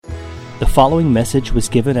The following message was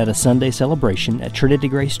given at a Sunday celebration at Trinity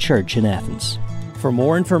Grace Church in Athens. For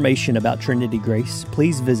more information about Trinity Grace,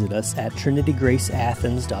 please visit us at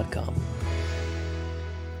trinitygraceathens.com.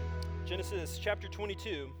 Genesis chapter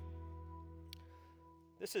 22.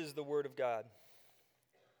 This is the Word of God.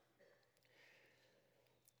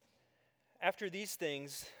 After these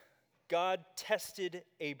things, God tested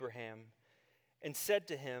Abraham and said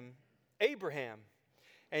to him, "Abraham."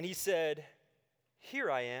 And he said,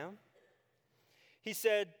 "Here I am." He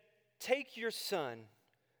said, "Take your son,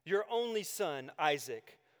 your only son,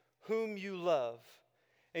 Isaac, whom you love,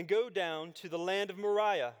 and go down to the land of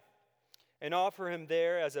Moriah, and offer him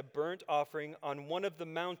there as a burnt offering on one of the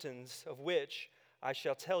mountains of which I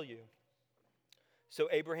shall tell you." So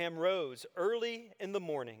Abraham rose early in the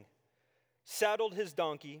morning, saddled his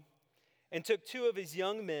donkey, and took two of his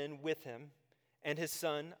young men with him and his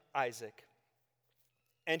son Isaac.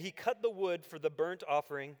 And he cut the wood for the burnt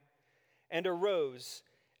offering, and arose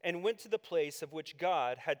and went to the place of which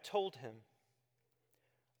God had told him.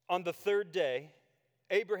 On the third day,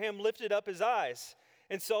 Abraham lifted up his eyes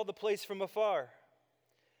and saw the place from afar.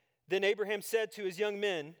 Then Abraham said to his young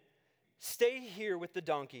men, "Stay here with the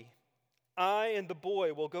donkey. I and the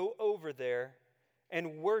boy will go over there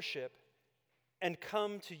and worship and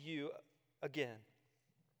come to you again."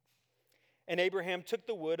 And Abraham took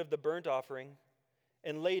the wood of the burnt offering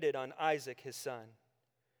and laid it on Isaac his son.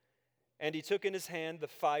 And he took in his hand the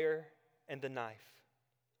fire and the knife.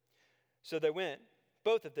 So they went,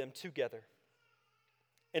 both of them together.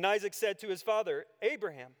 And Isaac said to his father,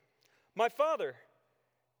 "Abraham, my father."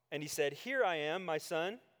 And he said, "Here I am, my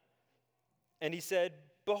son." And he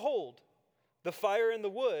said, "Behold, the fire and the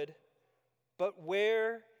wood, but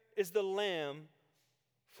where is the lamb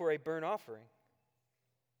for a burnt offering?"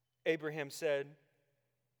 Abraham said,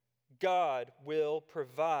 "God will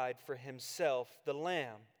provide for himself the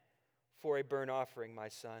lamb for a burnt offering, my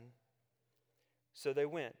son." So they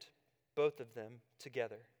went, both of them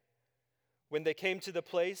together. When they came to the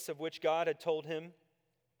place of which God had told him,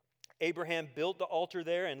 Abraham built the altar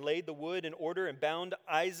there and laid the wood in order and bound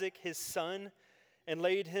Isaac his son and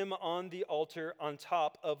laid him on the altar on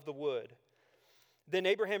top of the wood. Then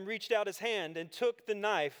Abraham reached out his hand and took the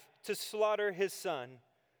knife to slaughter his son.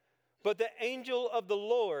 But the angel of the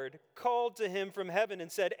Lord called to him from heaven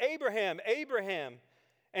and said, "Abraham, Abraham."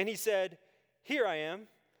 And he said, "Here I am."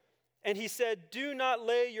 And he said, "Do not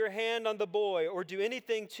lay your hand on the boy or do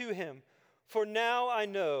anything to him, for now I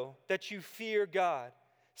know that you fear God,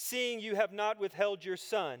 seeing you have not withheld your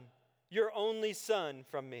son, your only son,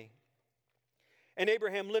 from me." And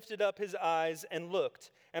Abraham lifted up his eyes and looked,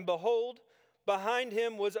 and behold, behind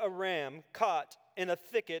him was a ram caught in a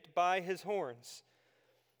thicket by his horns.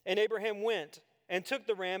 And Abraham went and took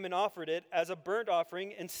the ram and offered it as a burnt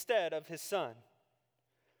offering instead of his son.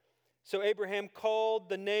 So Abraham called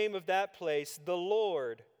the name of that place, "The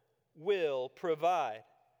Lord will provide."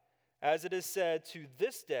 As it is said to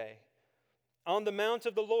this day, "On the mount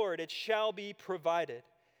of the Lord it shall be provided."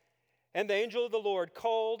 And the angel of the Lord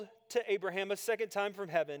called to Abraham a second time from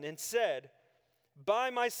heaven and said, "By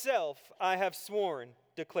myself I have sworn,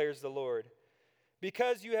 declares the Lord,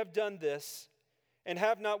 because you have done this and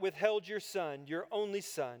have not withheld your son, your only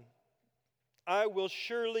son, I will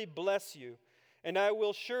surely bless you, and I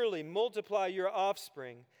will surely multiply your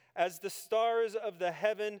offspring as the stars of the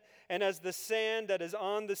heaven and as the sand that is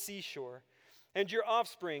on the seashore. And your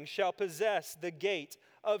offspring shall possess the gate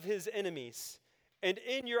of his enemies. And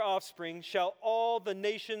in your offspring shall all the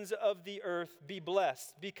nations of the earth be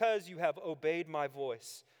blessed, because you have obeyed my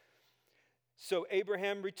voice." So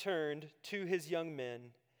Abraham returned to his young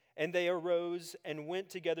men, and they arose and went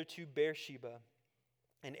together to Beersheba.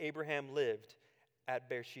 And Abraham lived at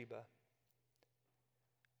Beersheba.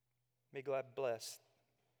 May God bless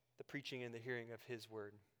the preaching and the hearing of his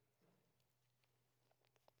word.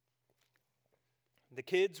 The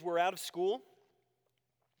kids were out of school.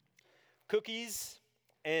 Cookies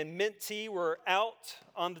and mint tea were out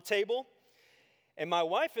on the table. And my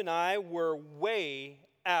wife and I were way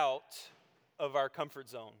out of our comfort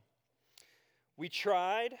zone. We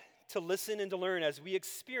tried to listen and to learn as we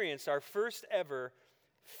experienced our first ever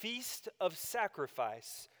Feast of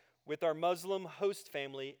Sacrifice with our Muslim host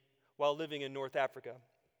family while living in North Africa.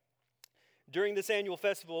 During this annual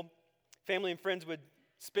festival, family and friends would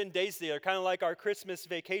spend days together, kind of like our Christmas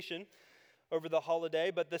vacation over the holiday.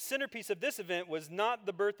 But the centerpiece of this event was not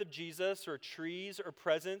the birth of Jesus or trees or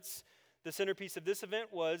presents. The centerpiece of this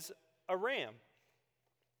event was a ram.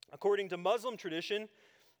 According to Muslim tradition,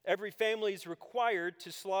 every family is required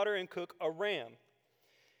to slaughter and cook a ram.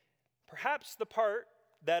 Perhaps the part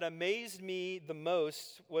that amazed me the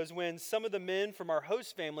most was when some of the men from our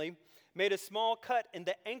host family made a small cut in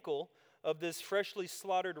the ankle of this freshly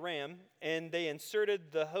slaughtered ram, and they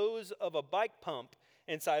inserted the hose of a bike pump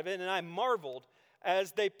inside of it, and I marveled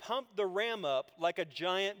as they pumped the ram up like a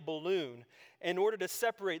giant balloon in order to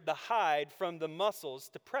separate the hide from the muscles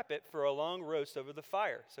to prep it for a long roast over the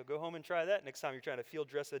fire. So go home and try that next time you're trying to field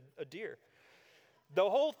dress a deer. The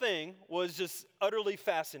whole thing was just utterly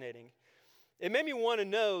fascinating. It made me want to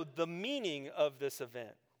know the meaning of this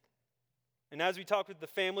event. And as we talked with the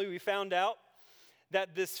family, we found out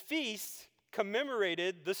that this feast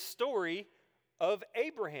commemorated the story of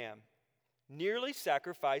Abraham nearly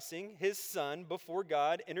sacrificing his son before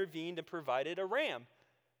God intervened and provided a ram.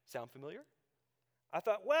 Sound familiar? I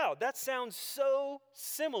thought, wow, that sounds so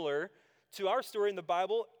similar to our story in the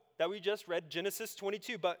Bible that we just read, Genesis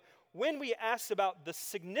 22. But when we asked about the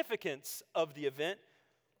significance of the event,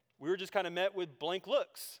 we were just kind of met with blank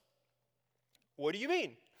looks. What do you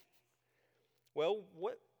mean? Well,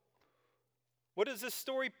 what does this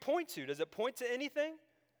story point to? Does it point to anything?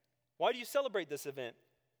 Why do you celebrate this event?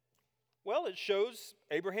 Well, it shows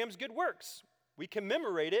Abraham's good works. We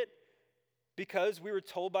commemorate it because we were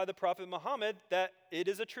told by the Prophet Muhammad that it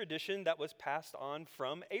is a tradition that was passed on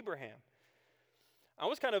from Abraham. I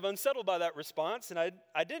was kind of unsettled by that response, and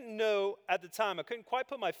I didn't know at the time, I couldn't quite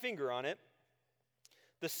put my finger on it.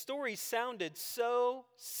 The story sounded so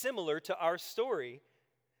similar to our story,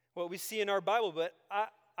 what we see in our Bible, but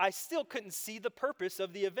I still couldn't see the purpose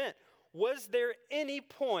of the event. Was there any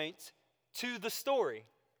point to the story?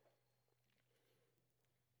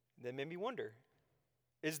 That made me wonder,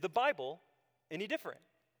 is the Bible any different?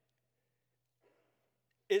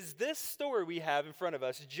 Is this story we have in front of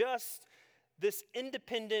us just this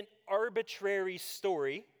independent, arbitrary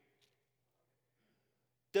story?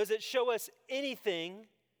 Does it show us anything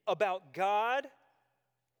about God?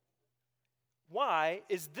 Why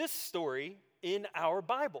is this story in our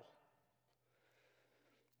Bible?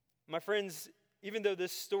 My friends, even though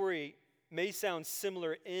this story may sound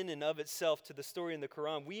similar in and of itself to the story in the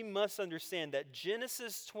Quran, we must understand that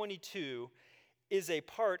Genesis 22 is a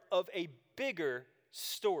part of a bigger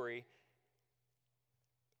story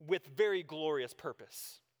with very glorious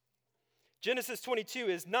purpose. Genesis 22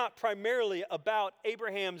 is not primarily about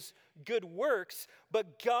Abraham's good works,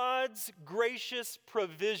 but God's gracious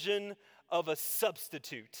provision of a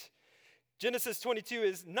substitute. Genesis 22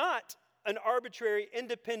 is not an arbitrary,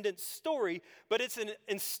 independent story, but it's an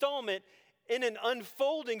installment in an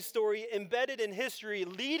unfolding story embedded in history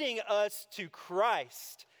leading us to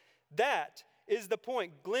Christ. That is the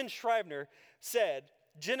point. Glenn Scrivener said,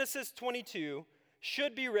 Genesis 22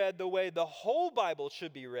 should be read the way the whole Bible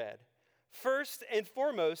should be read. First and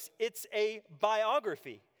foremost, it's a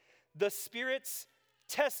biography, the Spirit's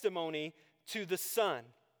testimony to the Son.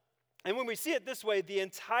 And when we see it this way, the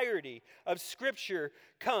entirety of Scripture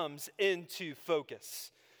comes into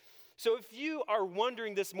focus. So if you are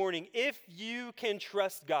wondering this morning if you can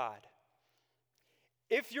trust God,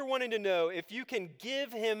 if you're wanting to know if you can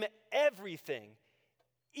give Him everything,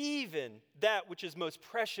 even that which is most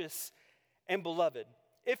precious and beloved,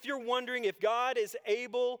 if you're wondering if God is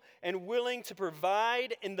able and willing to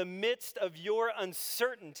provide in the midst of your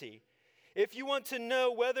uncertainty, if you want to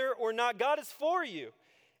know whether or not God is for you,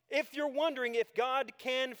 if you're wondering if God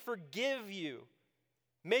can forgive you,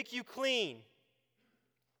 make you clean,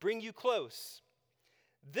 bring you close,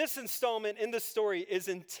 this installment in the story is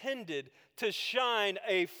intended to shine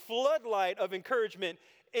a floodlight of encouragement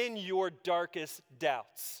in your darkest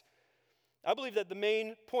doubts. I believe that the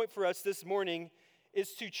main point for us this morning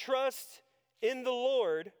is to trust in the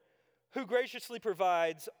Lord, who graciously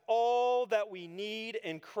provides all that we need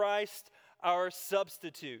in Christ, our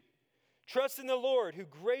substitute. Trust in the Lord, who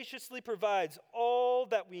graciously provides all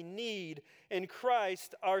that we need in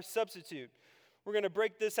Christ, our substitute. We're going to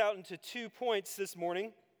break this out into 2 points this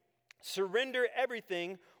morning. Surrender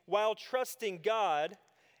everything while trusting God,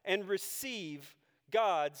 and receive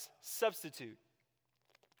God's substitute.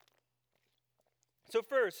 So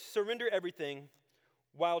first, surrender everything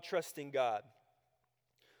while trusting God.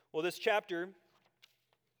 Well, this chapter,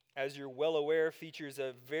 as you're well aware, features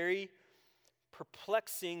a very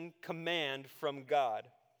perplexing command from God.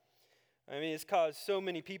 I mean, it's caused so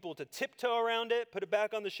many people to tiptoe around it, put it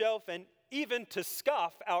back on the shelf, and even to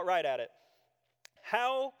scoff outright at it.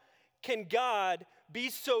 How can God be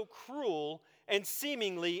so cruel and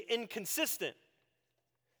seemingly inconsistent?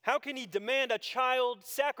 How can He demand a child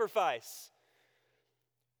sacrifice?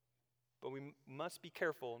 But we must be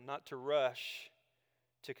careful not to rush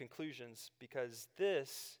to conclusions, because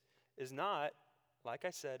this is not, like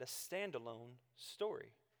I said, a standalone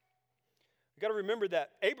story. We've got to remember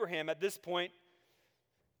that Abraham at this point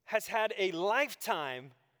has had a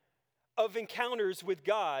lifetime of encounters with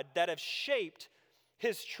God that have shaped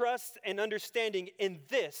his trust and understanding in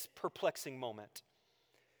this perplexing moment.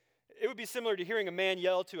 It would be similar to hearing a man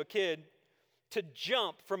yell to a kid to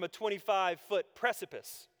jump from a 25-foot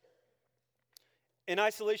precipice. In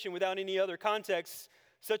isolation, without any other context,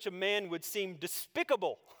 such a man would seem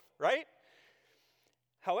despicable, right?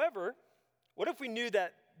 However, what if we knew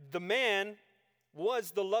that the man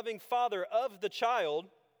was the loving father of the child,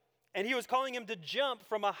 and he was calling him to jump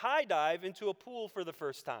from a high dive into a pool for the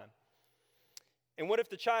first time? And what if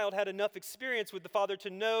the child had enough experience with the father to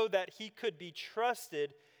know that he could be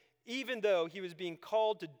trusted even though he was being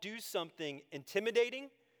called to do something intimidating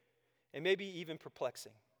and maybe even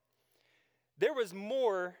perplexing? There was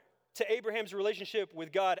more to Abraham's relationship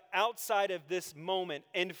with God outside of this moment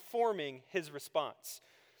informing his response.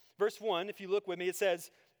 Verse 1, if you look with me, it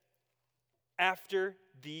says, after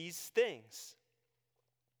these things.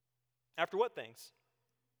 After what things?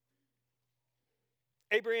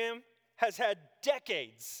 Abraham has had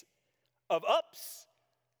decades of ups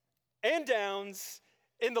and downs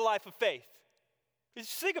in the life of faith.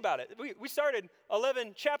 Just think about it. We started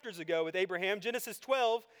 11 chapters ago with Abraham. Genesis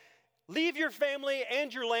 12, leave your family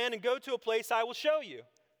and your land and go to a place I will show you.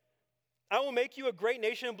 I will make you a great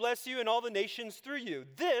nation and bless you and all the nations through you.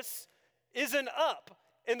 This is an up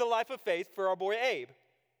in the life of faith for our boy Abe.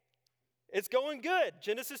 It's going good.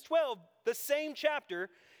 Genesis 12, the same chapter,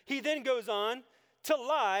 he then goes on to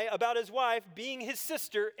lie about his wife being his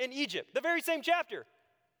sister in Egypt. The very same chapter.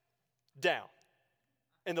 Down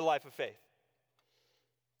in the life of faith.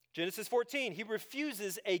 Genesis 14, he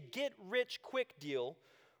refuses a get-rich-quick deal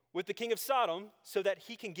with the king of Sodom so that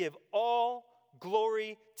he can give all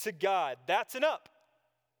glory to God. That's an up.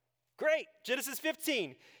 Great. Genesis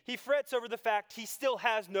 15, he frets over the fact he still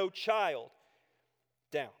has no child.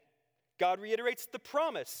 Down. God reiterates the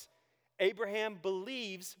promise. Abraham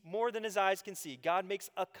believes more than his eyes can see. God makes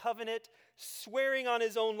a covenant swearing on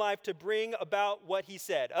his own life to bring about what he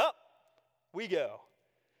said. Up we go.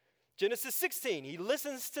 Genesis 16, he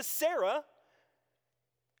listens to Sarah.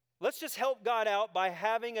 Let's just help God out by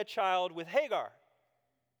having a child with Hagar.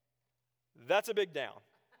 That's a big down,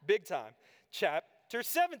 big time. Chapter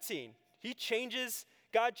 17,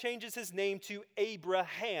 God changes his name to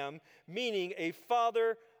Abraham, meaning a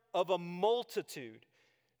father of a multitude.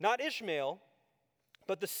 Not Ishmael,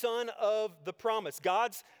 but the son of the promise.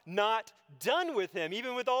 God's not done with him,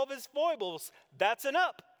 even with all of his foibles. That's an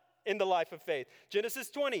up in the life of faith. Genesis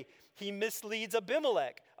 20, he misleads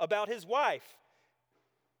Abimelech about his wife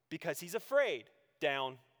because he's afraid.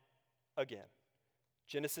 Down again.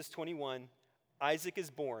 Genesis 21, Isaac is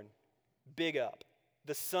born. Big up.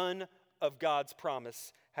 The son of God's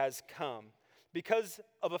promise has come. Because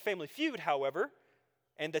of a family feud, however,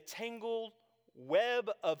 and the tangled web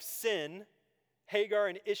of sin, Hagar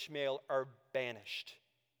and Ishmael are banished.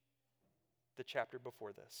 The chapter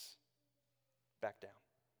before this. Back down.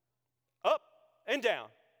 Up and down.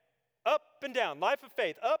 Up and down. Life of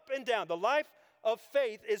faith. Up and down. The life of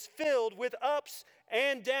faith is filled with ups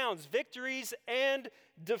and downs, victories and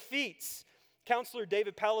defeats. Counselor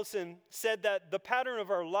David Pallison said that the pattern of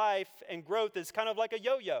our life and growth is kind of like a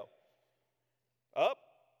yo-yo. Up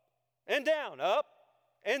and down. Up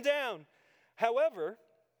and down. However,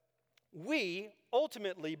 we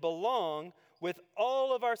ultimately belong with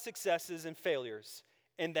all of our successes and failures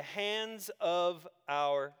in the hands of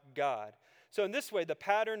our God. So in this way, the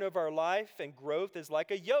pattern of our life and growth is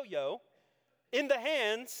like a yo-yo in the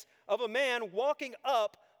hands of a man walking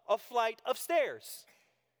up a flight of stairs.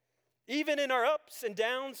 Even in our ups and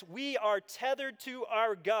downs, we are tethered to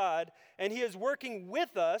our God, and he is working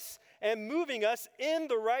with us and moving us in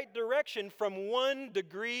the right direction from one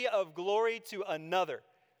degree of glory to another.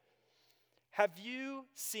 Have you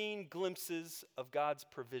seen glimpses of God's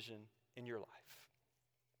provision in your life?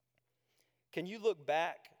 Can you look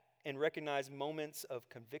back and recognize moments of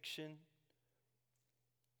conviction,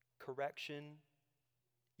 correction,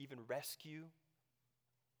 even rescue?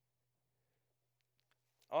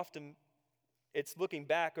 Often, it's looking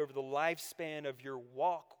back over the lifespan of your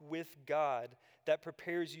walk with God that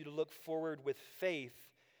prepares you to look forward with faith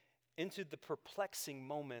into the perplexing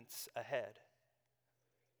moments ahead.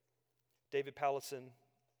 David Pallison,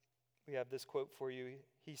 we have this quote for you.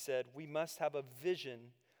 He said, "We must have a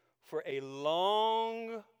vision for a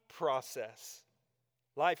long process,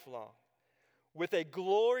 lifelong, with a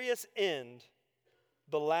glorious end,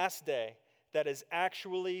 the last day, that is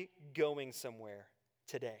actually going somewhere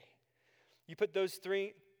today." You put those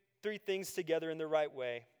three things together in the right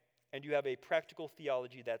way, and you have a practical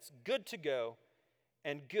theology that's good to go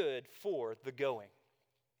and good for the going.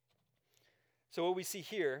 So what we see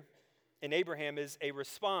here in Abraham is a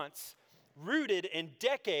response rooted in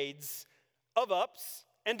decades of ups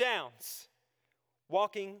and downs,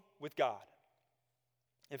 walking with God.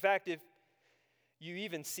 In fact, if you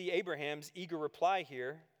even see Abraham's eager reply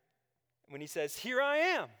here when he says, "Here I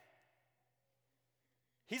am."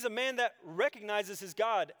 He's a man that recognizes his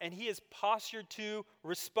God, and he is postured to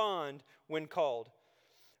respond when called.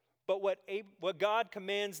 But what God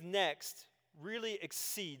commands next really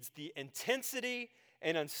exceeds the intensity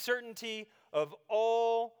and uncertainty of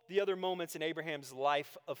all the other moments in Abraham's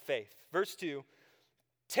life of faith. Verse 2,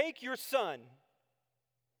 "Take your son,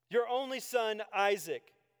 your only son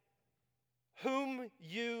Isaac, whom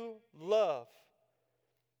you love,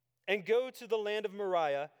 and go to the land of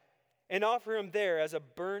Moriah and offer him there as a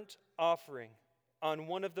burnt offering on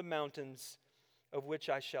one of the mountains of which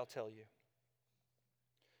I shall tell you."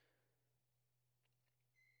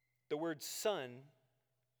 The word son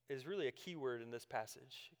is really a key word in this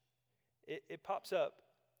passage. It pops up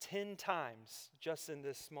 10 times just in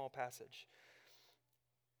this small passage.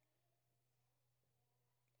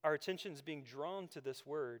 Our attention is being drawn to this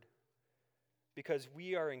word because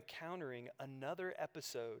we are encountering another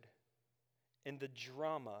episode in the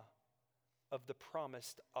drama of the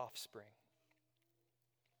promised offspring.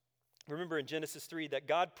 Remember in Genesis 3 that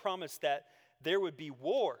God promised that there would be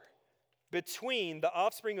war between the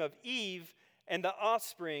offspring of Eve and the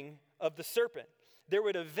offspring of the serpent. There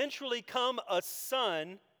would eventually come a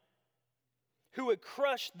son who would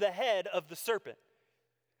crush the head of the serpent.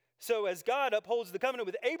 So as God upholds the covenant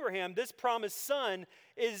with Abraham, this promised son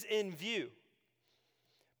is in view.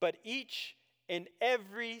 But each and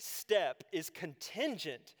every step is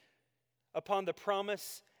contingent upon the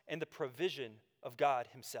promise and the provision of God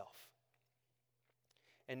himself.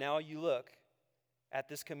 And now you look at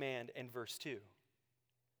this command in verse 2.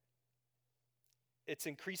 It's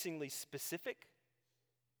increasingly specific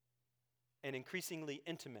and increasingly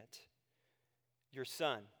intimate. Your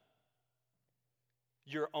son,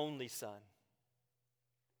 your only son,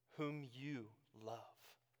 whom you love.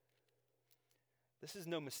 This is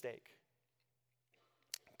no mistake.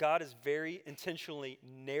 God is very intentionally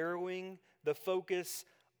narrowing the focus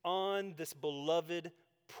on this beloved,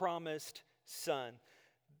 promised son.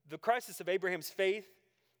 The crisis of Abraham's faith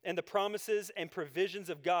and the promises and provisions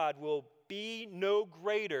of God will be no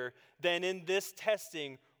greater than in this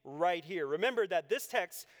testing right here. Remember that this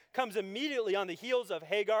text comes immediately on the heels of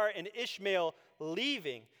Hagar and Ishmael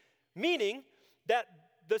leaving, meaning that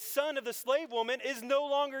the son of the slave woman is no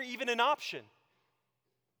longer even an option.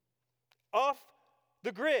 Off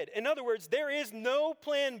the grid. In other words, there is no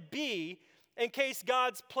plan B in case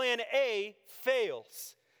God's plan A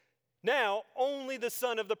fails. Now, only the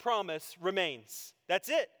son of the promise remains. That's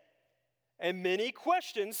it. And many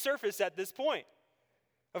questions surface at this point.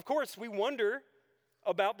 Of course, we wonder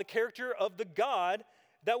about the character of the God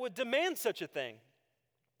that would demand such a thing.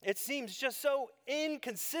 It seems just so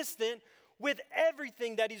inconsistent with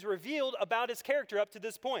everything that he's revealed about his character up to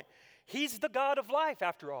this point. He's the God of life,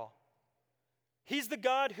 after all. He's the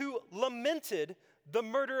God who lamented the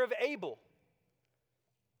murder of Abel.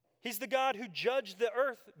 He's the God who judged the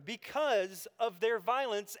earth because of their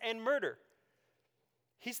violence and murder.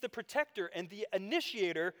 He's the protector and the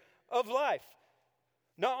initiator of life.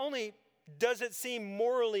 Not only does it seem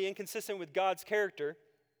morally inconsistent with God's character,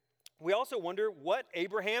 we also wonder what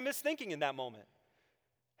Abraham is thinking in that moment.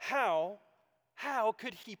 How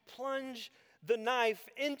could he plunge the knife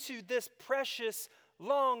into this precious,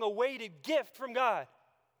 long-awaited gift from God?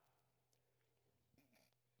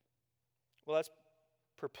 Well, as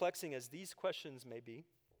perplexing as these questions may be,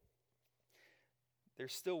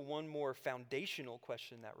 there's still one more foundational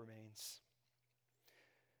question that remains.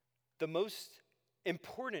 The most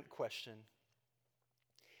important question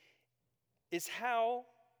is, how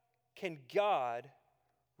can God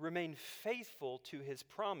remain faithful to his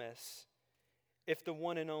promise if the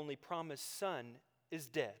one and only promised son is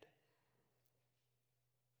dead?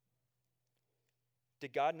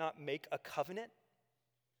 Did God not make a covenant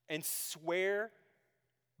and swear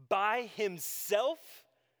by himself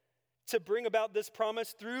to bring about this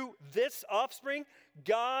promise through this offspring?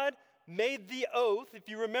 God made the oath, if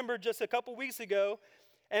you remember just a couple weeks ago,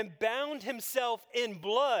 and bound himself in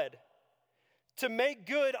blood to make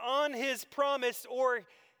good on his promise, or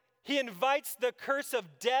he invites the curse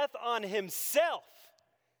of death on himself.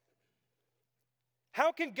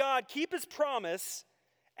 How can God keep his promise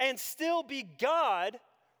and still be God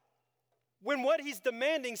when what he's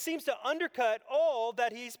demanding seems to undercut all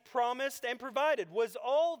that he's promised and provided? Was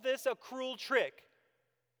all this a cruel trick?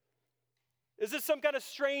 Is this some kind of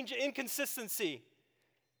strange inconsistency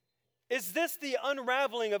Is this the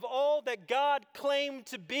unraveling of all that God claimed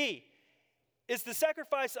to be? Is the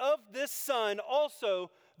sacrifice of this son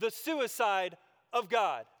also the suicide of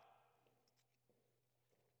God?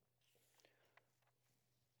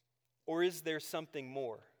 Or is there something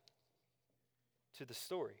more to the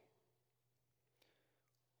story?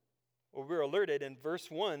 Well, we're alerted in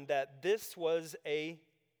verse 1 that this was a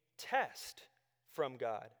test from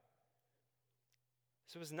God.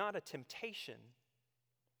 So it was not a temptation.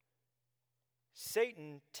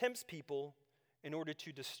 Satan tempts people in order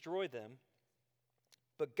to destroy them,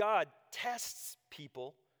 but God tests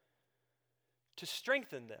people to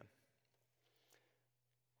strengthen them.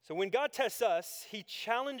 So when God tests us, he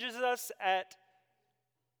challenges us at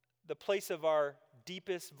the place of our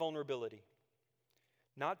deepest vulnerability,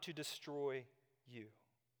 not to destroy you,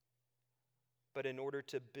 but in order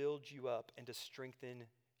to build you up and to strengthen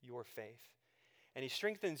your faith. And he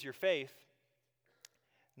strengthens your faith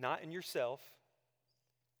not in yourself,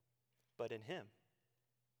 but in him.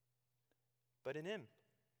 But in him.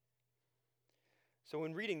 So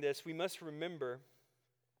when reading this, we must remember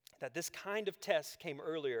that this kind of test came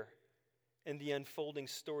earlier in the unfolding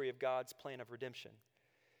story of God's plan of redemption.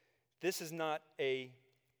 This is not a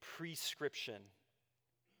prescription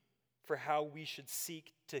for how we should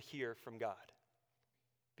seek to hear from God.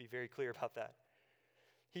 Be very clear about that.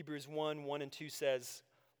 Hebrews 1:1-2 says,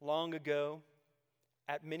 "Long ago,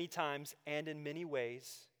 at many times and in many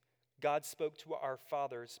ways, God spoke to our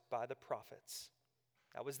fathers by the prophets."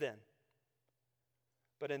 That was then.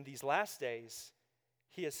 "But in these last days,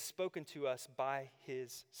 he has spoken to us by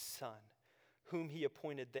his Son, whom he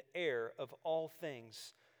appointed the heir of all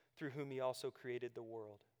things, through whom he also created the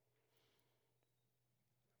world."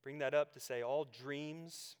 Bring that up to say all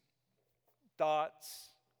dreams,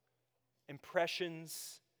 thoughts,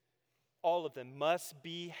 impressions, all of them must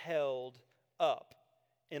be held up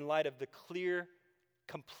in light of the clear,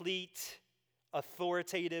 complete,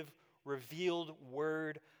 authoritative, revealed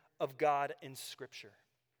word of God in Scripture.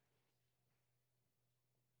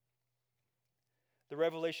 The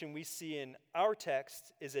revelation we see in our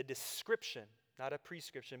text is a description, not a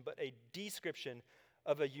prescription, but a description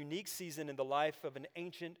of a unique season in the life of an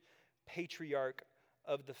ancient patriarch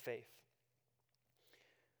of the faith.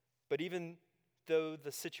 But even though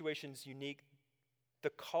the situation's unique, the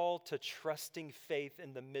call to trusting faith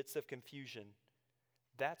in the midst of confusion,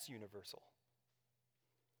 that's universal.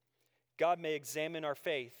 God may examine our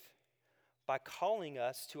faith by calling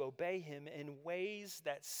us to obey him in ways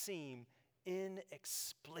that seem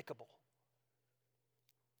inexplicable.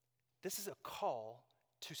 This is a call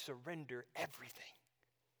to surrender everything.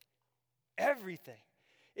 Everything.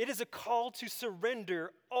 It is a call to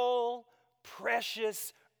surrender all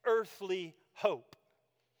precious earthly hope.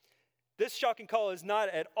 This shocking call is not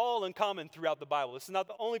at all uncommon throughout the Bible. This is not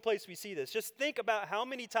the only place we see this. Just think about how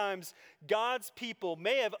many times God's people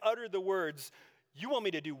may have uttered the words, "You want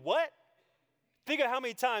me to do what?" Think of how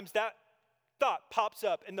many times that thought pops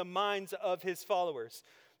up in the minds of his followers.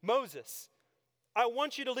 Moses, "I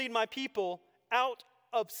want you to lead my people out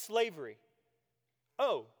of slavery."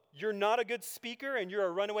 Oh, you're not a good speaker and you're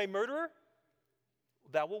a runaway murderer?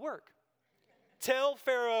 That will work. "Tell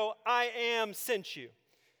Pharaoh, I am sent you."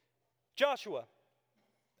 Joshua,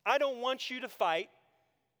 "I don't want you to fight.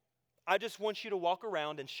 I just want you to walk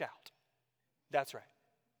around and shout." That's right.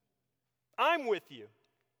 "I'm with you."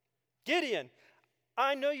 Gideon,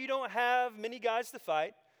 "I know you don't have many guys to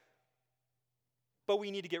fight, but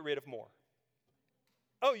we need to get rid of more."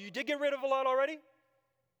 "Oh, you did get rid of a lot already?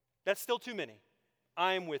 That's still too many.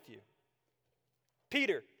 I am with you."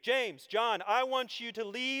 Peter, James, John, "I want you to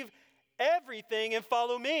leave everything and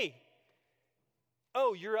follow me."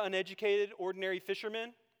 "Oh, you're uneducated, ordinary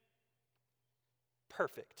fishermen?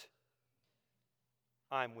 Perfect.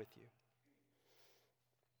 I'm with you."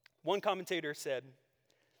 One commentator said,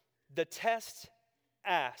 "The test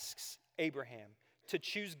asks Abraham to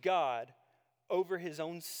choose God over his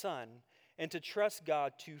own son and to trust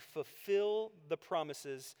God to fulfill the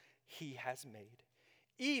promises he has made,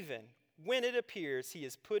 even when it appears he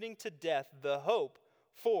is putting to death the hope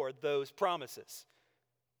for those promises."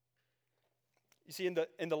 You see,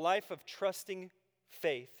 in the life of trusting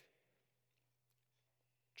faith,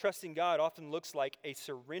 trusting God often looks like a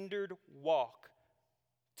surrendered walk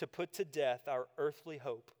to put to death our earthly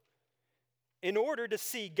hope in order to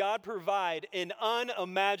see God provide in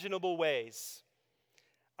unimaginable ways.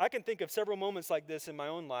 I can think of several moments like this in my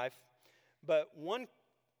own life, but one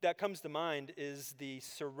that comes to mind is the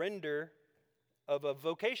surrender of a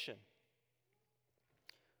vocation.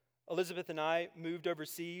 Elizabeth and I moved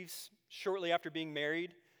overseas shortly after being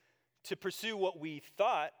married to pursue what we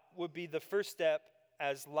thought would be the first step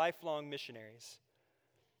as lifelong missionaries.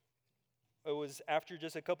 It was after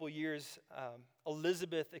just a couple years,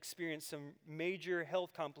 Elizabeth experienced some major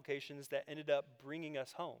health complications that ended up bringing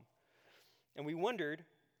us home. And we wondered,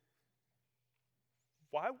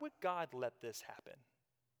 why would God let this happen?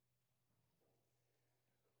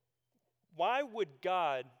 Why would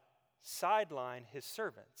God sideline his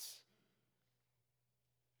servants?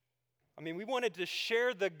 I mean, we wanted to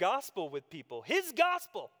share the gospel with people, his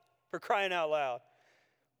gospel, for crying out loud,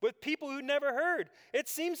 with people who never heard. It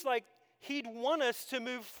seems like he'd want us to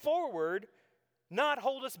move forward, not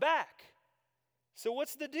hold us back. So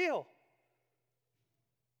what's the deal?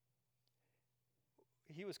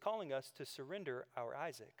 He was calling us to surrender our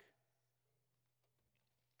Isaac.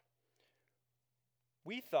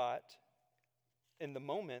 We thought in the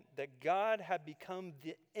moment that God had become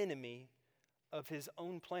the enemy of his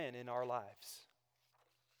own plan in our lives.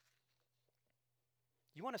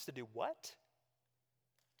 You want us to do what?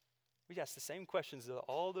 We asked the same questions to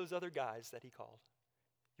all those other guys that he called.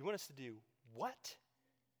 You want us to do what?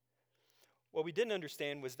 What we didn't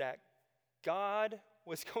understand was that God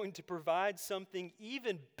was going to provide something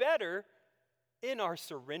even better in our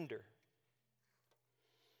surrender.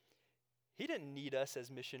 He didn't need us as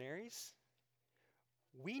missionaries.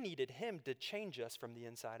 We needed him to change us from the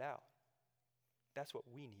inside out. That's what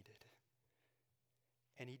we needed.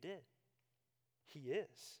 And he did. He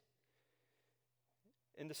is.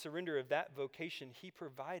 In the surrender of that vocation, he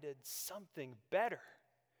provided something better.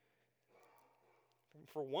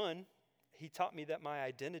 For one, he taught me that my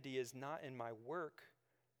identity is not in my work,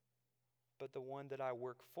 but the one that I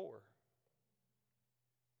work for.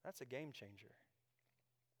 That's a game changer.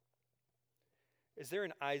 Is there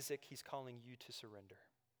an Isaac he's calling you to surrender?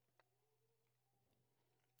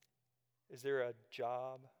 Is there a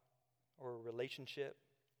job or a relationship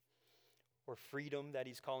or freedom that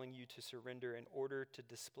he's calling you to surrender in order to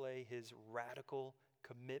display his radical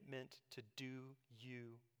commitment to do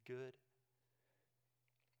you good?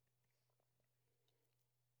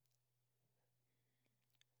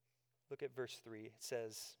 Look at verse 3. It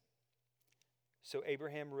says, "So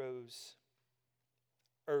Abraham rose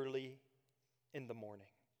early in the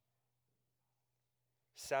morning,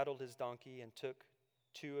 saddled his donkey, and took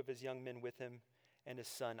 2 of his young men with him and his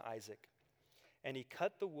son Isaac. And he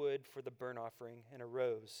cut the wood for the burnt offering and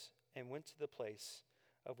arose and went to the place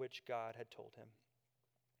of which God had told him."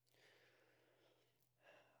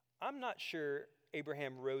 I'm not sure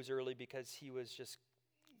Abraham rose early because he was just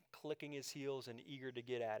clicking his heels and eager to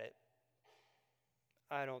get at it.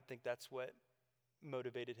 I don't think that's what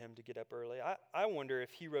motivated him to get up early. I wonder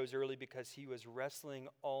if he rose early because he was wrestling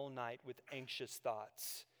all night with anxious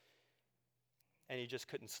thoughts and he just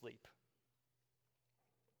couldn't sleep.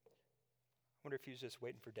 I wonder if he was just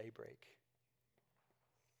waiting for daybreak.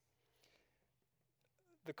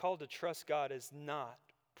 The call to trust God is not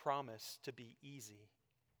promised to be easy.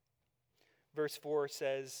 Verse 4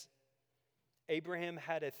 says, Abraham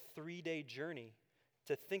had a 3-day journey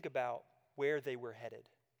to think about where they were headed.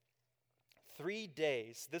 3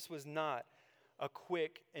 days. This was not a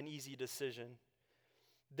quick and easy decision.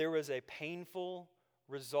 There was a painful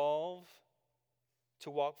resolve to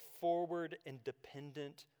walk forward in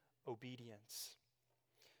dependent obedience.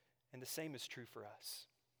 And the same is true for us.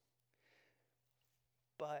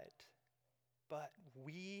 But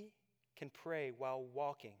we can pray while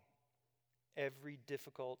walking every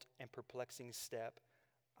difficult and perplexing step.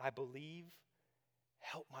 I believe,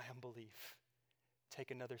 help my unbelief.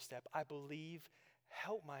 Take another step. I believe,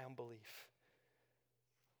 help my unbelief.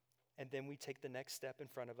 And then we take the next step in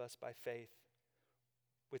front of us by faith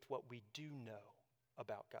with what we do know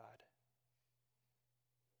about God.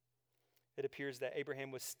 It appears that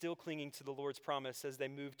Abraham was still clinging to the Lord's promise as they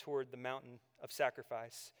moved toward the mountain of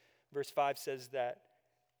sacrifice. Verse 5 says that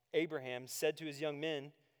Abraham said to his young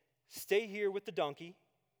men, "Stay here with the donkey.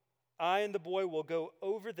 I and the boy will go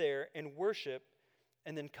over there and worship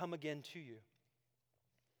and then come again to you."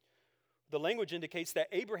 The language indicates that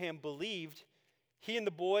Abraham believed he and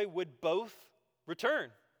the boy would both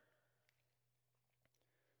return.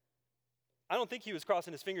 I don't think he was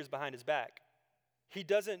crossing his fingers behind his back. He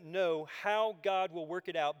doesn't know how God will work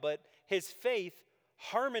it out, but his faith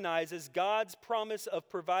harmonizes God's promise of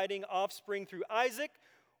providing offspring through Isaac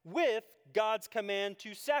with God's command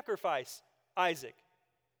to sacrifice Isaac.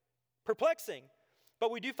 Perplexing,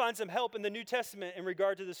 but we do find some help in the New Testament in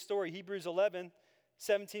regard to this story. Hebrews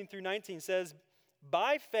 11:17 through 19 says,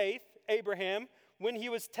 "By faith, Abraham, when he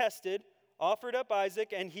was tested, offered up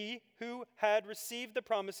Isaac, and he who had received the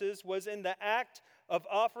promises was in the act of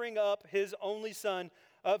offering up his only son,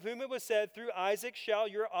 of whom it was said, 'Through Isaac shall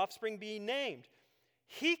your offspring be named.'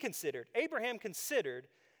 Abraham considered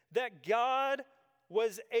that God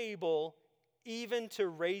was able even to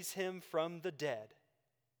raise him from the dead,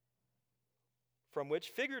 from which,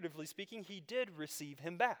 figuratively speaking, he did receive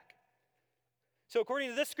him back. So according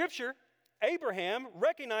to this scripture, Abraham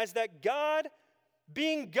recognized that God,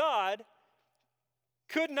 being God,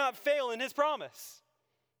 could not fail in his promise.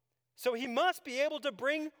 So he must be able to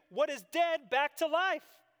bring what is dead back to life.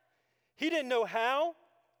 He didn't know how,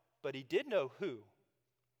 but he did know who.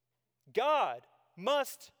 God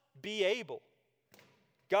must be able.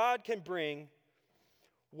 God can bring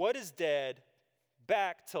what is dead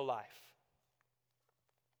back to life.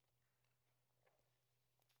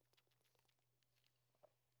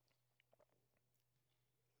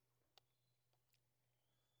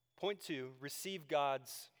 Point 2, receive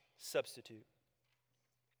God's substitute.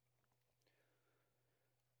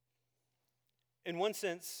 In one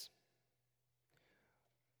sense,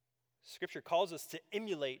 Scripture calls us to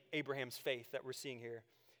emulate Abraham's faith that we're seeing here.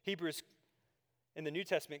 Hebrews in the New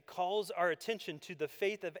Testament calls our attention to the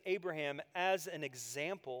faith of Abraham as an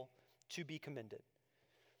example to be commended.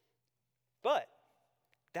 But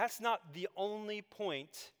that's not the only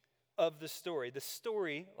point of the story. The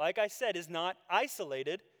story, like I said, is not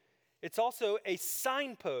isolated. It's also a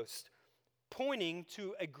signpost pointing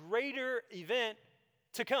to a greater event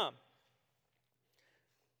to come.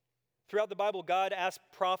 Throughout the Bible, God asked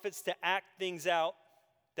prophets to act things out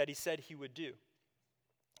that he said he would do.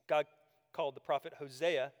 God called the prophet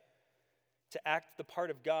Hosea to act the part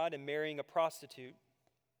of God in marrying a prostitute.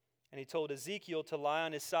 And he told Ezekiel to lie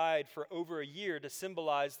on his side for over a year to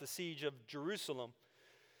symbolize the siege of Jerusalem.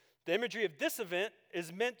 The imagery of this event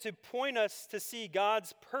is meant to point us to see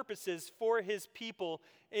God's purposes for his people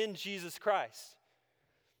in Jesus Christ.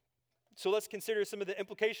 So let's consider some of the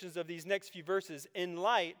implications of these next few verses in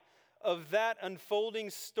light of that unfolding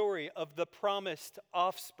story of the promised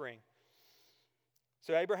offspring.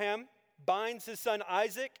 So Abraham binds his son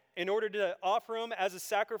Isaac in order to offer him as a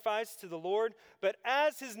sacrifice to the Lord. But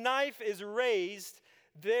as his knife is raised,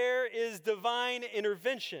 there is divine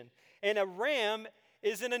intervention, and a ram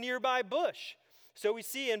is in a nearby bush. So we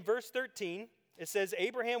see in verse 13, it says,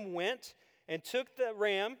 Abraham went and took the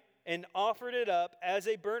ram and offered it up as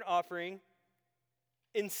a burnt offering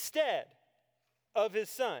instead of his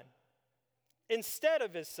son. Instead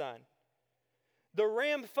of his son. The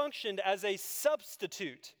ram functioned as a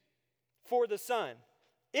substitute for the son.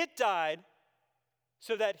 It died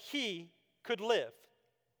so that he could live.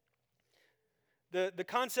 The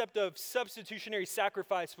concept of substitutionary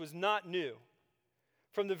sacrifice was not new.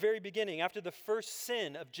 From the very beginning, after the first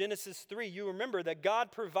sin of Genesis 3, you remember that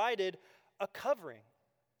God provided a covering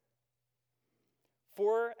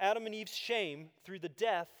for Adam and Eve's shame through the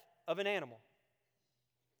death of an animal.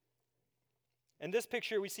 And this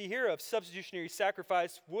picture we see here of substitutionary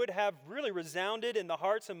sacrifice would have really resounded in the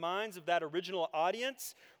hearts and minds of that original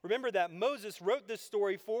audience. Remember that Moses wrote this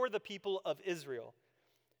story for the people of Israel,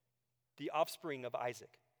 the offspring of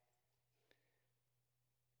Isaac.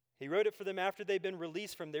 He wrote it for them after they'd been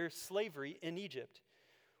released from their slavery in Egypt.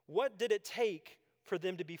 What did it take for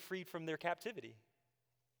them to be freed from their captivity?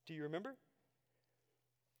 Do you remember?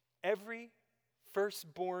 Every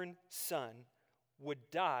firstborn son would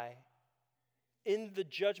die in the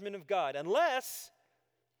judgment of God, unless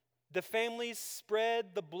the families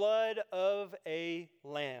spread the blood of a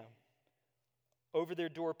lamb over their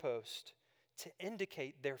doorpost to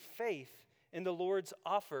indicate their faith in the Lord's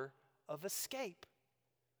offer of escape.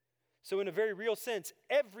 So in a very real sense,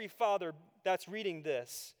 every father that's reading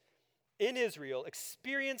this in Israel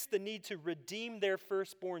experienced the need to redeem their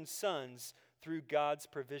firstborn sons through God's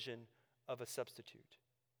provision of a substitute.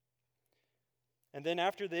 And then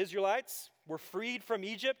after the Israelites were freed from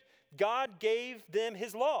Egypt, God gave them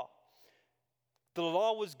his law. The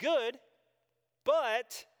law was good,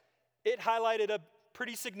 but it highlighted a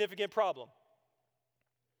pretty significant problem.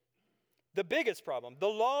 The biggest problem. The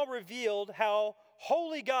law revealed how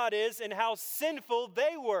holy God is and how sinful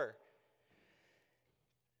they were.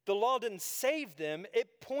 The law didn't save them.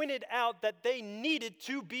 It pointed out that they needed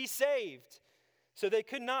to be saved. So they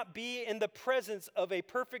could not be in the presence of a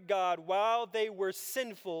perfect God while they were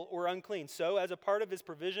sinful or unclean. So as a part of his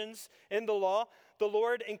provisions in the law, the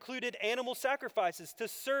Lord included animal sacrifices to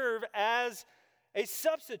serve as a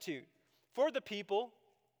substitute for the people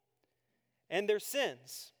and their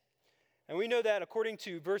sins. And we know that according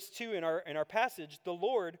to verse 2 in our passage, the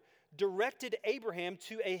Lord directed Abraham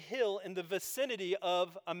to a hill in the vicinity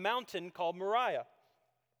of a mountain called Moriah.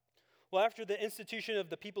 Well, after the institution of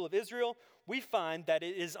the people of Israel, we find that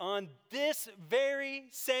it is on this very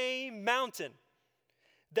same mountain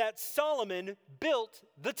that Solomon built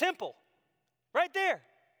the temple. Right there.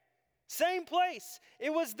 Same place.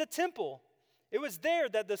 It was the temple. It was there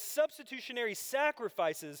that the substitutionary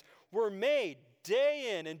sacrifices were made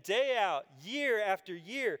day in and day out, year after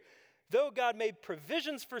year. Though God made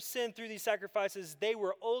provisions for sin through these sacrifices, they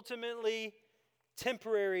were ultimately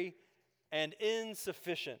temporary and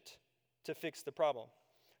insufficient to fix the problem.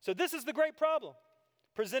 So this is the great problem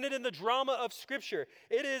presented in the drama of Scripture.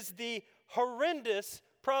 It is the horrendous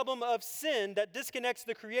problem of sin that disconnects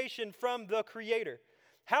the creation from the Creator.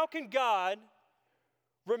 How can God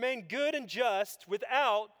remain good and just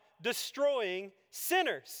without destroying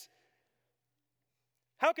sinners?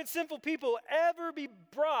 How can sinful people ever be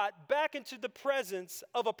brought back into the presence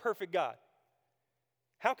of a perfect God?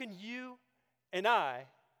 How can you and I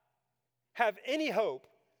have any hope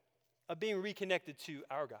of being reconnected to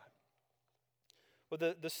our God?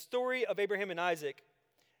 Well, the story of Abraham and Isaac,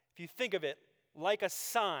 if you think of it like a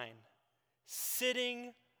sign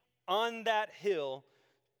sitting on that hill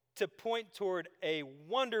to point toward a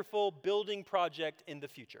wonderful building project in the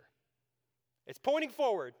future. It's pointing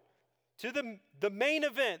forward to the main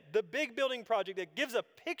event, the big building project that gives a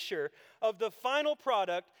picture of the final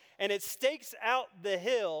product, and it stakes out the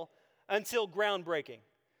hill until groundbreaking.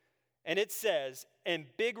 And it says, in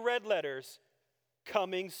big red letters,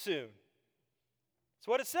 coming soon. That's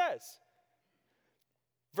what it says.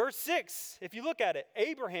 Verse 6, if you look at it,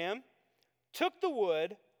 Abraham took the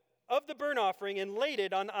wood of the burnt offering and laid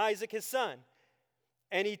it on Isaac his son.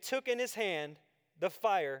 And he took in his hand the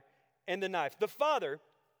fire and the knife. The father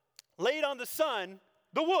laid on the son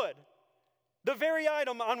the wood, the very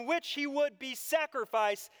item on which he would be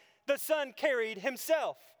sacrificed, the son carried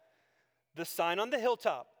himself. The sign on the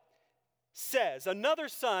hilltop says, another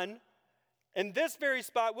son in this very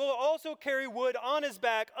spot will also carry wood on his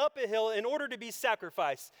back up a hill in order to be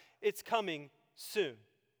sacrificed. It's coming soon.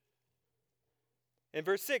 In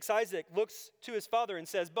verse 6, Isaac looks to his father and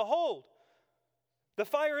says, behold, the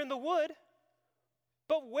fire and the wood,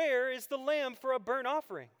 but where is the lamb for a burnt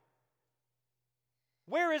offering?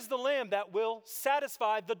 Where is the lamb that will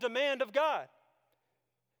satisfy the demand of God?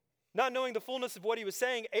 Not knowing the fullness of what he was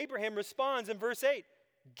saying, Abraham responds in verse 8,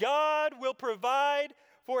 God will provide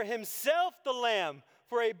for himself the lamb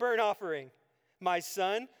for a burnt offering. My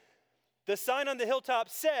son, the sign on the hilltop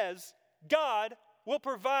says, God will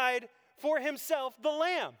provide for himself the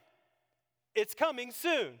lamb. It's coming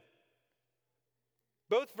soon.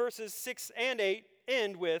 Both verses 6 and 8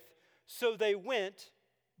 end with, so they went,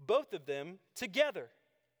 both of them, together.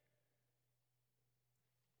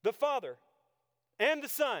 The Father and the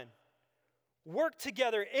Son work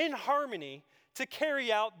together in harmony to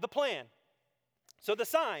carry out the plan. So the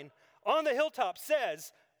sign on the hilltop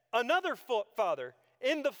says, another Father,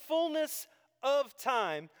 in the fullness of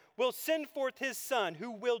time, will send forth his Son,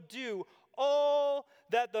 who will do all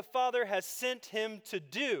that the Father has sent him to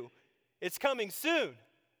do. It's coming soon.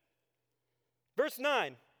 Verse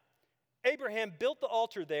 9, Abraham built the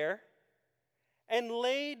altar there and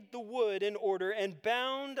laid the wood in order and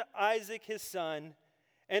bound Isaac his son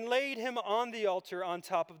and laid him on the altar on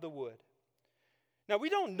top of the wood. Now, we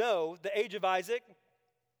don't know the age of Isaac,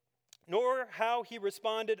 nor how he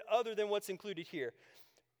responded other than what's included here.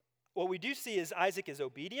 What we do see is Isaac is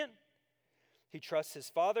obedient. He trusts his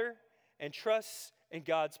father and trusts in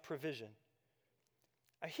God's provision.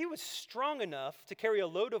 He was strong enough to carry a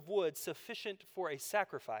load of wood sufficient for a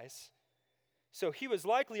sacrifice, so he was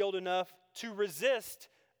likely old enough to resist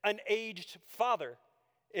an aged father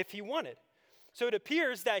if he wanted. So it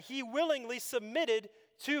appears that he willingly submitted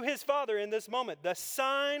to his father in this moment. The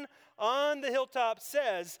sign on the hilltop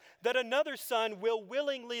says that another son will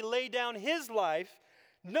willingly lay down his life.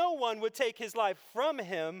 No one would take his life from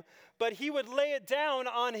him, but he would lay it down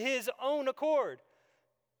on his own accord.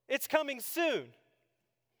 It's coming soon.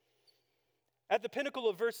 At the pinnacle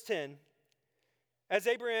of verse 10, as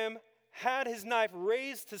Abraham had his knife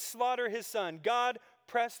raised to slaughter his son, God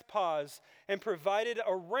pressed pause and provided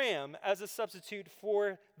a ram as a substitute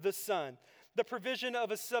for the son. The provision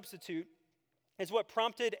of a substitute is what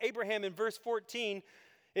prompted Abraham in verse 14,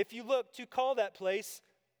 if you look, to call that place,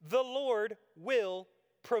 the Lord will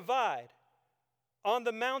provide. On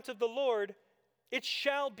the mount of the Lord, it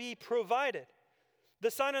shall be provided.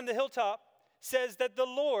 The sign on the hilltop says that the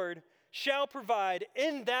Lord shall provide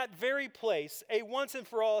in that very place a once and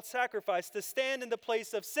for all sacrifice to stand in the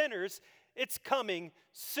place of sinners. It's coming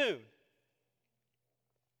soon.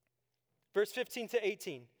 Verse 15 to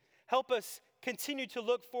 18. Help us continue to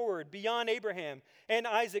look forward beyond Abraham and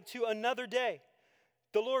Isaac to another day.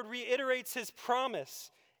 The Lord reiterates his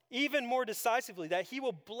promise even more decisively that he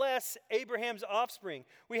will bless Abraham's offspring.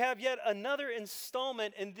 We have yet another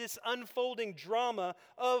installment in this unfolding drama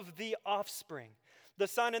of the offspring. the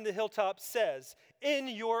sign in the hilltop says, in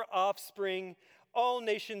your offspring, all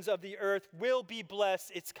nations of the earth will be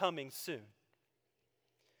blessed. It's coming soon.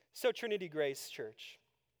 So Trinity Grace Church,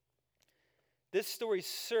 this story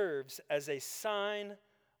serves as a sign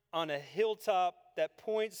on a hilltop that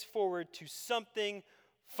points forward to something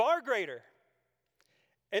far greater.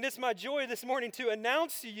 And it's my joy this morning to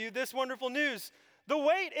announce to you this wonderful news. The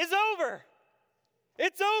wait is over.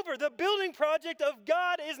 It's over. The building project of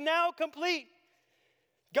God is now complete.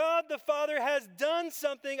 God the Father has done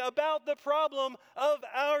something about the problem of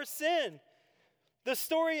our sin. The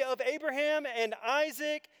story of Abraham and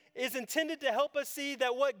Isaac is intended to help us see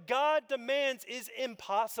that what God demands is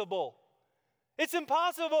impossible. It's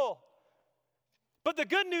impossible. But the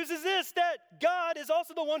good news is this, that God is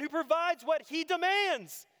also the one who provides what he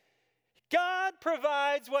demands. God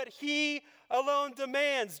provides what he alone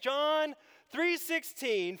demands. John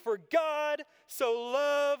 3:16, for God so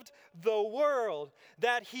loved the world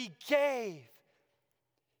that he gave.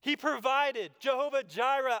 He provided. Jehovah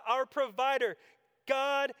Jireh, our provider.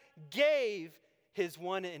 God gave his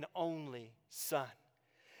one and only Son,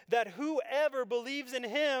 that whoever believes in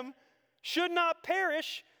him should not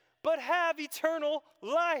perish, but have eternal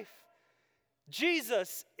life.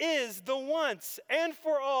 Jesus is the once and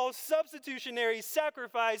for all substitutionary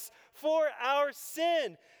sacrifice for our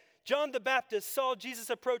sin. John the Baptist saw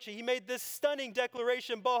Jesus approaching. He made this stunning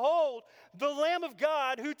declaration, behold, the Lamb of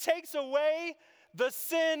God who takes away the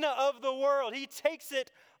sin of the world. He takes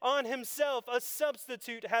it on himself. A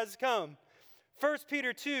substitute has come. 1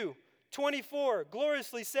 Peter 2:24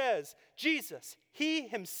 gloriously says, Jesus, he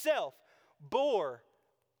himself bore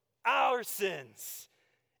our sins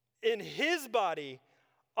in his body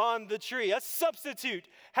on the tree. A substitute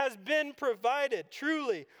has been provided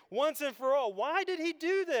truly once and for all. Why did he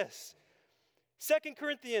do this? 2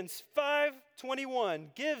 Corinthians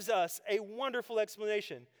 5:21 gives us a wonderful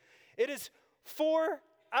explanation. It is for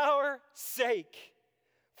our sake.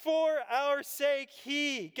 For our sake,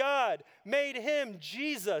 he, God, made him,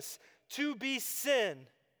 Jesus, to be sin,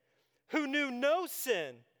 who knew no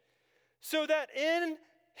sin, so that in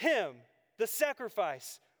him, the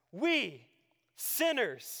sacrifice, we,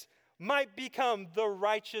 sinners, might become the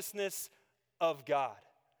righteousness of God.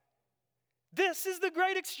 This is the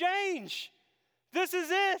great exchange. This is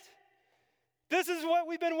it. This is what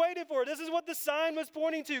we've been waiting for. This is what the sign was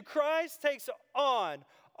pointing to. Christ takes on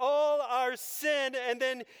all our sin, and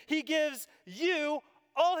then he gives you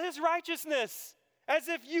all his righteousness, as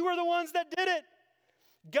if you were the ones that did it.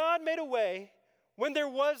 God made a way when there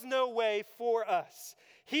was no way for us.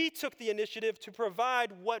 He took the initiative to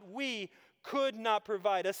provide what we could not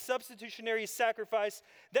provide, a substitutionary sacrifice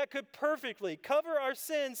that could perfectly cover our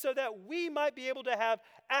sins so that we might be able to have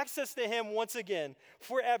access to him once again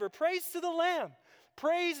forever. Praise to the Lamb.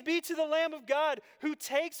 Praise be to the Lamb of God who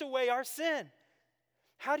takes away our sin.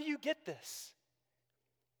 How do you get this?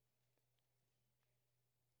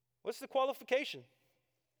 What's the qualification?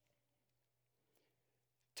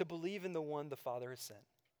 To believe in the one the Father has sent.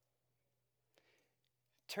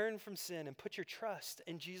 Turn from sin and put your trust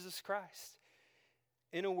in Jesus Christ.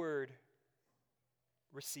 In a word,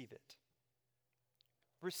 receive it.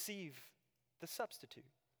 Receive the substitute.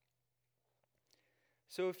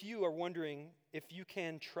 So if you are wondering if you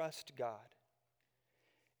can trust God,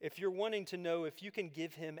 if you're wanting to know if you can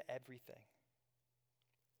give him everything,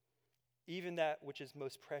 even that which is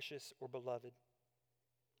most precious or beloved,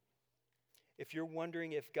 if you're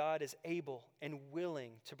wondering if God is able and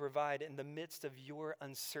willing to provide in the midst of your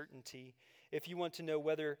uncertainty, if you want to know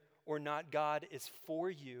whether or not God is for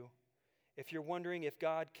you, if you're wondering if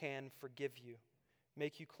God can forgive you,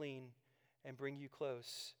 make you clean, and bring you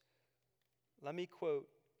close, let me quote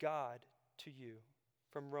God to you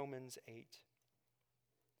from Romans 8.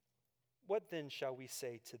 What then shall we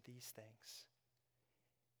say to these things?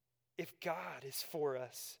 If God is for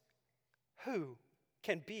us, who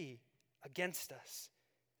can be against us?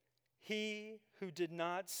 He who did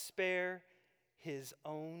not spare his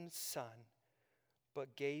own Son,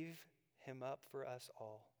 but gave him up for us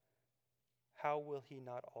all, how will he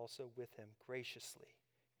not also with him graciously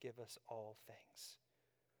give us all things?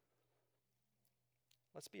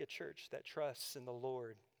 Let's be a church that trusts in the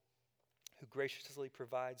Lord, who graciously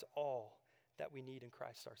provides all that we need in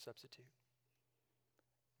Christ our substitute.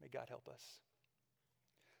 May God help us.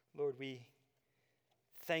 Lord, we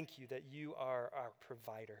thank you that you are our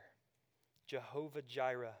provider. Jehovah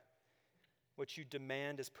Jireh, what you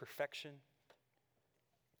demand is perfection,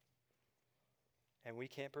 and we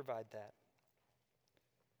can't provide that.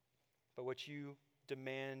 But what you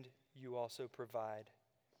demand, you also provide.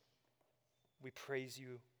 We praise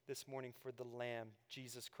you this morning for the Lamb,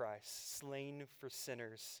 Jesus Christ, slain for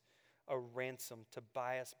sinners, a ransom to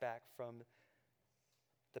buy us back from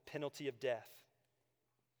the penalty of death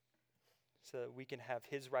so that we can have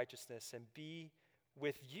his righteousness and be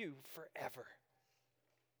with you forever.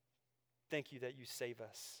 Thank you that you save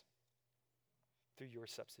us through your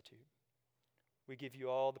substitute. We give you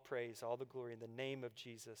all the praise, all the glory in the name of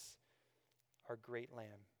Jesus, our great Lamb.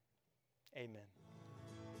 Amen.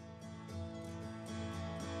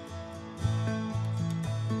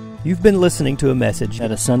 You've been listening to a message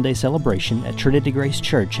at a Sunday celebration at Trinity Grace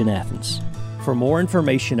Church in Athens. For more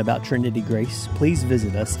information about Trinity Grace, please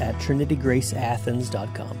visit us at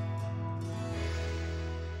trinitygraceathens.com.